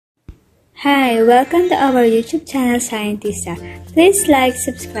Hi, welcome to our YouTube channel Scientista. Please like,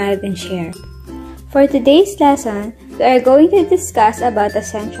 subscribe, and share. For today's lesson, we are going to discuss about the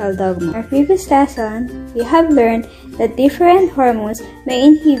Central Dogma. In our previous lesson, we have learned that different hormones may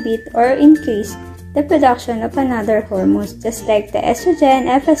inhibit or increase the production of another hormones, just like the estrogen,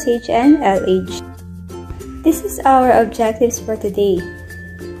 FSH, and LH. This is our objectives for today.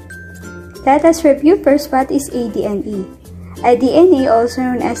 Let us review first what is a DNA. A DNA, also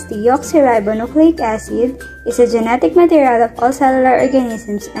known as deoxyribonucleic acid, is a genetic material of all cellular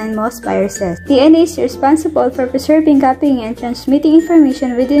organisms and most viruses. DNA is responsible for preserving, copying, and transmitting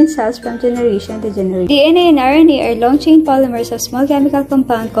information within cells from generation to generation. DNA and RNA are long-chain polymers of small chemical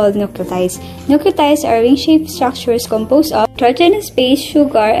compound called nucleotides. Nucleotides are ring-shaped structures composed of nitrogenous base,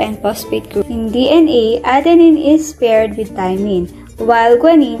 sugar, and phosphate group. In DNA, adenine is paired with thymine, while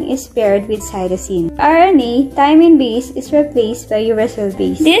guanine is paired with cytosine. RNA, thymine base is replaced by uracil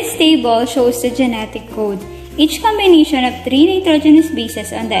base. This table shows the genetic code. Each combination of 3 nitrogenous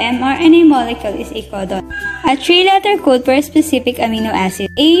bases on the mRNA molecule is a codon, a 3-letter code for a specific amino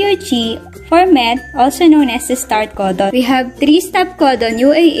acid. A or G for met, also known as the start codon. We have 3 stop codon,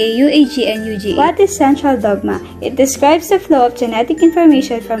 UAA, UAG, and UGA. What is Central Dogma? It describes the flow of genetic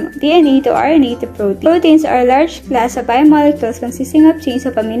information from DNA to RNA to protein. Proteins are a large class of biomolecules consisting of chains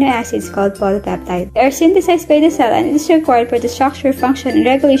of amino acids called polypeptides. They are synthesized by the cell and it is required for the structure, function, and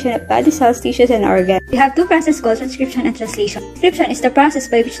regulation of body cells, tissues, and organs. We have 2 processes called transcription and translation. Transcription is the process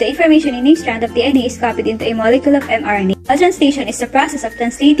by which the information in a strand of DNA is copied into a molecule of mRNA. While translation is the process of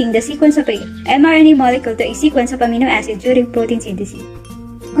translating the sequence of a mRNA molecule to a sequence of amino acids during protein synthesis.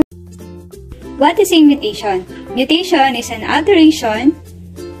 What is a mutation? Mutation is an alteration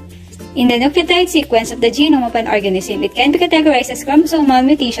in the nucleotide sequence of the genome of an organism. It can be categorized as chromosomal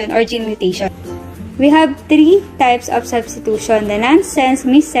mutation or gene mutation. We have 3 types of substitution: the nonsense,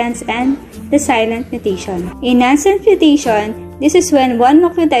 missense, and the silent mutation. In nonsense mutation, this is when one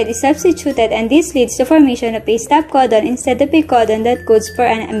nucleotide is substituted and this leads to formation of a stop codon instead of a codon that codes for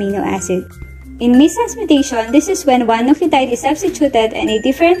an amino acid. In missense mutation, this is when one nucleotide is substituted and a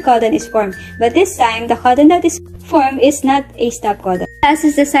different codon is formed, but this time the codon that is formed is not a stop codon. As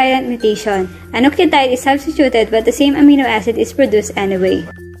is the silent mutation, a nucleotide is substituted but the same amino acid is produced anyway.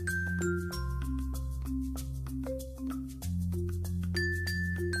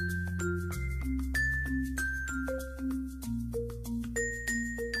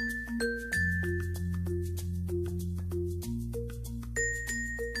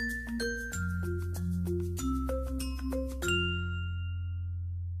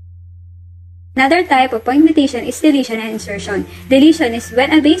 Another type of point mutation is deletion and insertion. Deletion is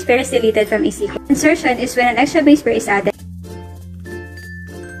when a base pair is deleted from a sequence. Insertion is when an extra base pair is added.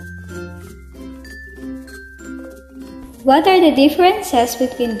 What are the differences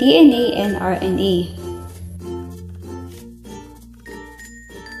between DNA and RNA?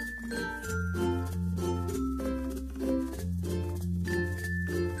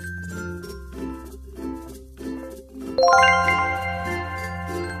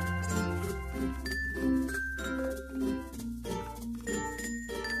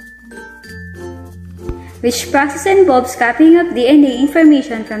 Which process involves copying of DNA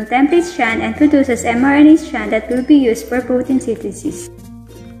information from template strand and produces mRNA strand that will be used for protein synthesis.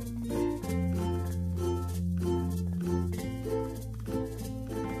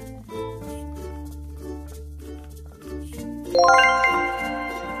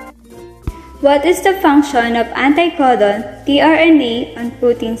 What is the function of anticodon tRNA on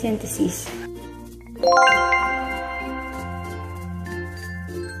protein synthesis?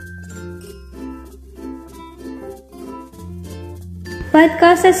 What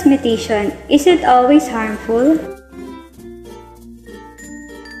causes mutation? Is it always harmful?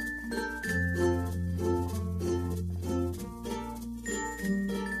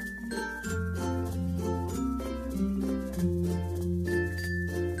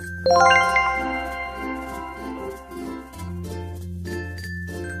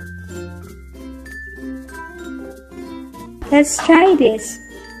 Let's try this.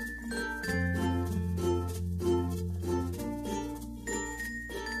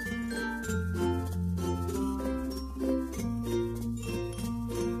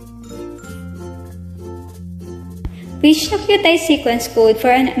 Which nucleotide sequence code for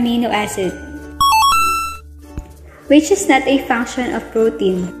an amino acid? Which is not a function of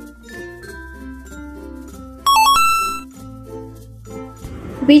protein?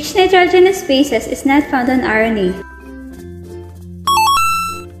 Which nitrogenous bases is not found on RNA?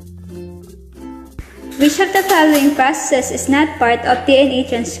 Which of the following processes is not part of DNA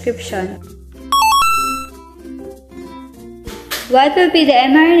transcription? What will be the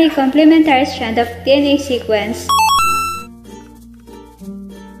mRNA complementary strand of DNA sequence?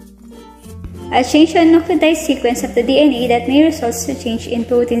 A change to a nucleotide sequence of the DNA that may result to change in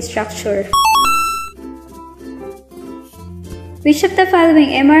protein structure. Which of the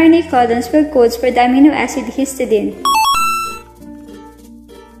following mRNA codons will codes for the amino acid histidine?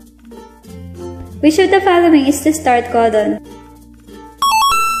 Which of the following is the start codon?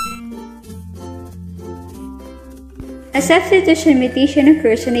 A substitution mutation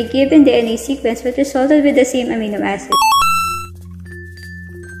occurs when a given DNA sequence was resulted with the same amino acid.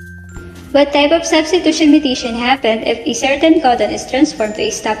 What type of substitution mutation happens if a certain codon is transformed to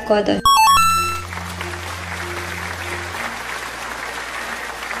a stop codon?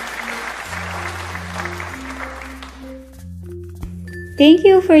 Thank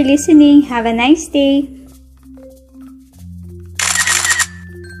you for listening. Have a nice day.